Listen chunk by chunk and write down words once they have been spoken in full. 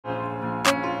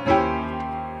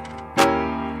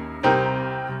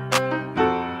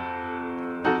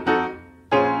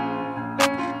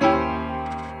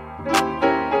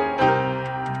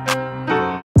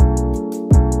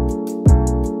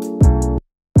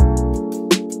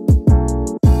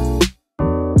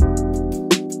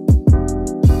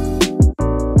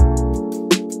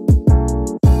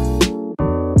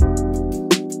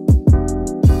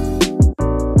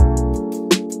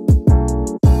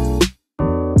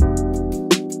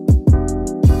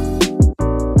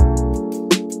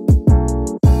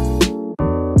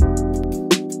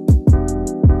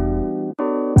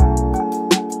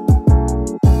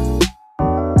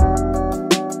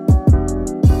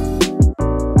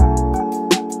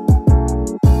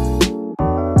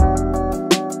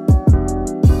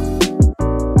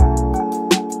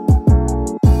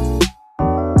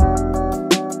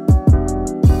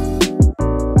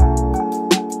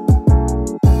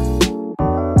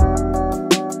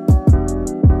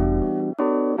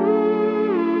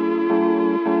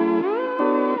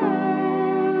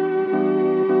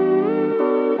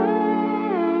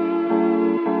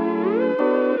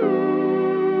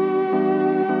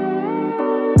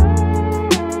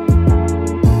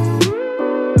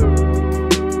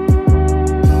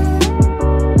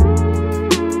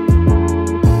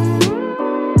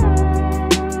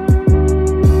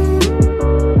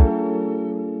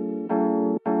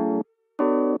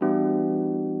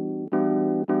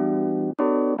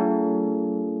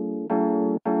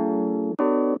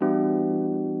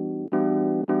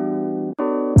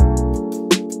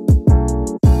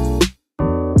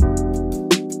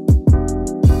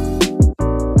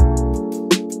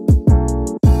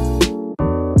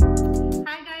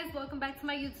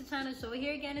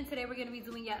and today we're going to be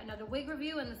doing yet another wig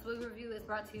review, and this wig review is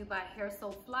brought to you by Hair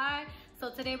So Fly.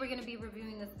 So today we're going to be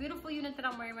reviewing this beautiful unit that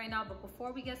I'm wearing right now, but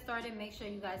before we get started, make sure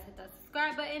you guys hit that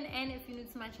subscribe button, and if you're new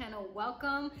to my channel,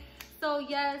 welcome. So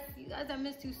yes, you guys, I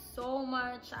missed you so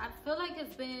much. I feel like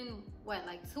it's been, what,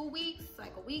 like 2 weeks,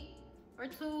 like a week or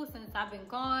two since I've been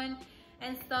gone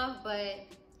and stuff, but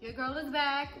your girl is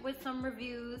back with some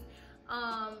reviews.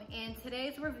 And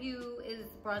today's review is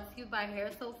brought to you by Hair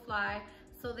So Fly.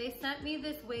 So they sent me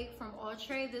this wig from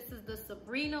Outre. This is the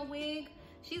Sabrina wig.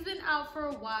 She's been out for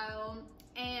a while,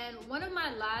 and one of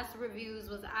my last reviews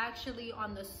was actually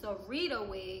on the Sabrina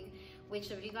wig, which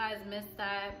if you guys missed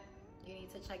that, you need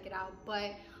to check it out.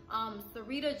 But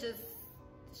Sabrina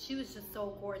she was just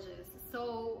so gorgeous.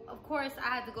 So of course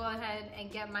I had to go ahead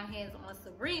and get my hands on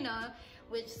Sabrina,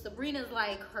 which Sabrina's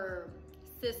like her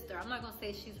sister. I'm not gonna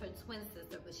say she's her twin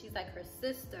sister, but she's like her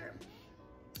sister,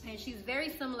 and she's very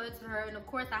similar to her. And of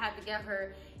course I had to get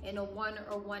her in a 1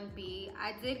 or 1B.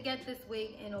 I did get this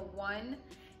wig in a 1,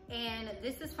 and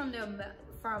this is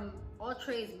from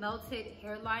Outre's Melted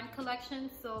Hairline collection.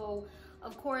 So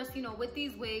of course, you know, with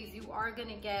these wigs you are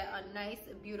gonna get a nice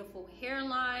beautiful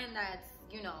hairline that's,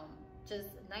 you know, just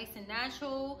nice and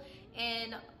natural,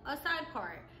 and a side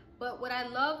part. But what I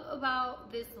love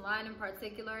about this line in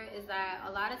particular is that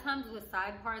a lot of times with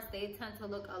side parts, they tend to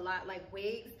look a lot like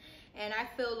wigs. And I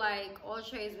feel like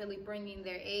Outre is really bringing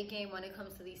their A game when it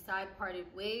comes to these side parted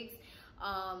wigs.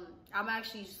 I'm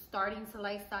actually starting to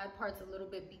like side parts a little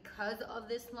bit because of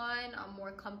this line. I'm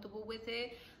more comfortable with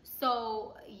it.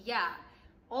 So yeah.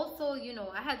 Also, you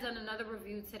know, I had done another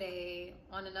review today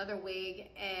on another wig,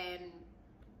 and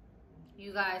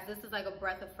you guys, this is like a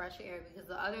breath of fresh air because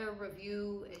the other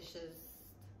review is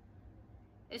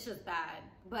just bad.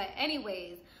 But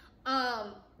anyways,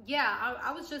 yeah,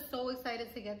 I was just so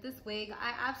excited to get this wig.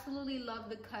 I absolutely love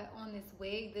the cut on this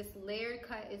wig. This layered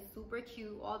cut is super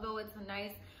cute, although it's a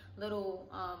nice little,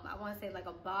 I want to say like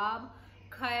a bob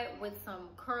cut with some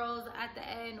curls at the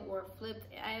end or flipped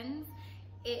ends.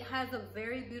 It has a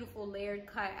very beautiful layered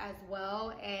cut as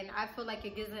well, and I feel like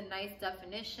it gives a nice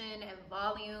definition and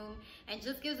volume and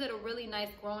just gives it a really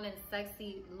nice grown and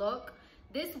sexy look.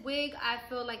 This wig, I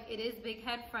feel like it is big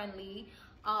head friendly.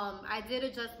 I did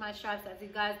adjust my straps. As you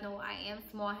guys know, I am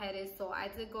small headed, so I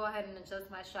did go ahead and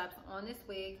adjust my straps on this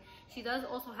wig. She does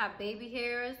also have baby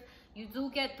hairs. You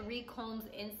do get 3 combs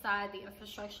inside the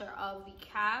infrastructure of the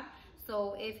cap,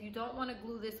 so if you don't want to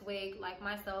glue this wig like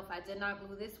myself, I did not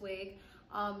glue this wig.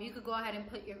 You could go ahead and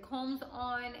put your combs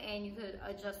on, and you could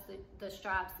adjust the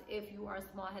straps if you are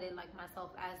small-headed like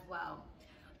myself as well.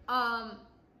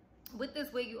 With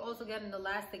this wig, you also get an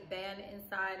elastic band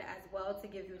inside as well to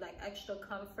give you like extra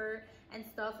comfort and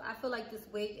stuff. I feel like this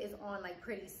wig is on like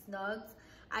pretty snugs.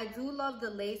 I do love the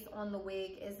lace on the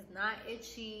wig. It's not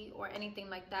itchy or anything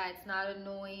like that. It's not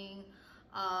annoying.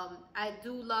 I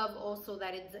do love also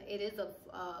that it is a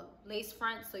lace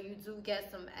front, so you do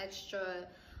get some extra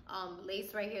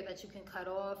lace right here that you can cut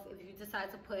off. If you decide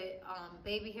to put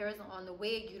baby hairs on the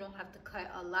wig, you don't have to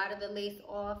cut a lot of the lace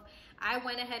off. I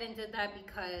went ahead and did that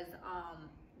because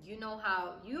you know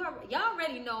how y'all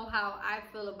already know how I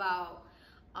feel about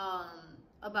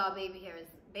baby hairs.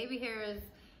 Baby hairs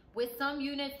with some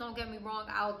units, don't get me wrong,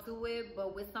 I'll do it,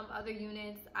 but with some other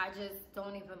units I just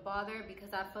don't even bother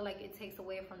because I feel like it takes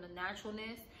away from the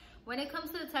naturalness. When it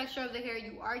comes to the texture of the hair,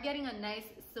 you are getting a nice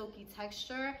silky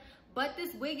texture, but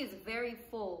this wig is very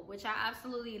full, which I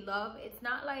absolutely love. It's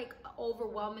not like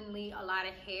overwhelmingly a lot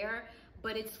of hair,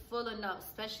 but it's full enough,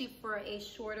 especially for a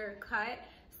shorter cut.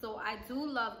 So I do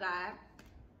love that.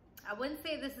 I wouldn't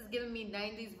say this is giving me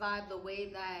 90s vibe the way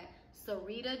that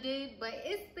Sabrina did, but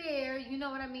it's there, you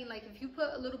know what I mean? Like if you put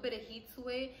a little bit of heat to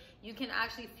it, you can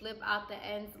actually flip out the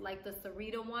ends like the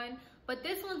Sabrina one. But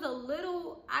this one's a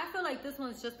little, I feel like this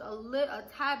one's just a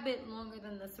tad bit longer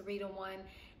than the Sabrina one.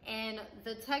 And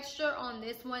the texture on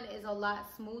this one is a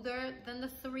lot smoother than the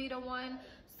Sabrina one.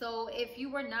 So if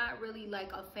you were not really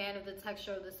like a fan of the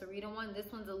texture of the Sabrina one,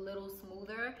 this one's a little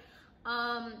smoother.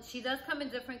 She does come in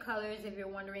different colors if you're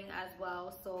wondering as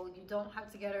well, so you don't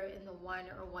have to get her in the 1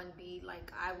 or 1B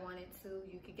like I wanted to.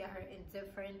 You could get her in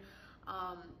different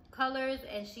colors,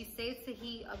 and she stays to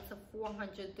heat up to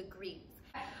 400 degrees.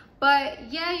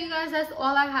 But yeah, you guys, that's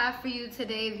all I have for you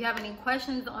today. If you have any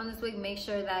questions on this wig, make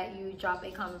sure that you drop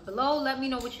a comment below. Let me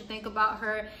know what you think about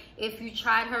her. If you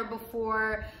tried her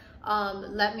before,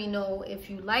 let me know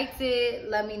if you liked it.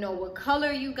 Let me know what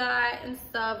color you got and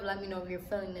stuff. Let me know if you're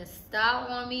feeling this style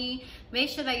on me. make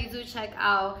sure that you do check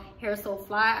out Hair So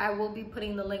Fly. I will be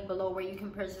putting the link below where you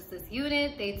can purchase this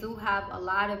unit. They do have a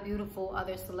lot of beautiful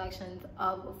other selections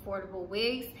of affordable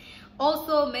wigs.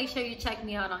 Also, make sure you check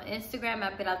me out on Instagram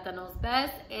at Pirata Knows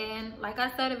Best. And like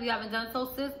I said, if you haven't done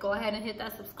so, sis, go ahead and hit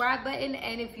that subscribe button.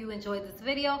 And if you enjoyed this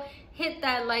video, hit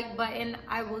that like button.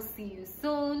 I will see you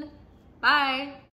soon. Bye.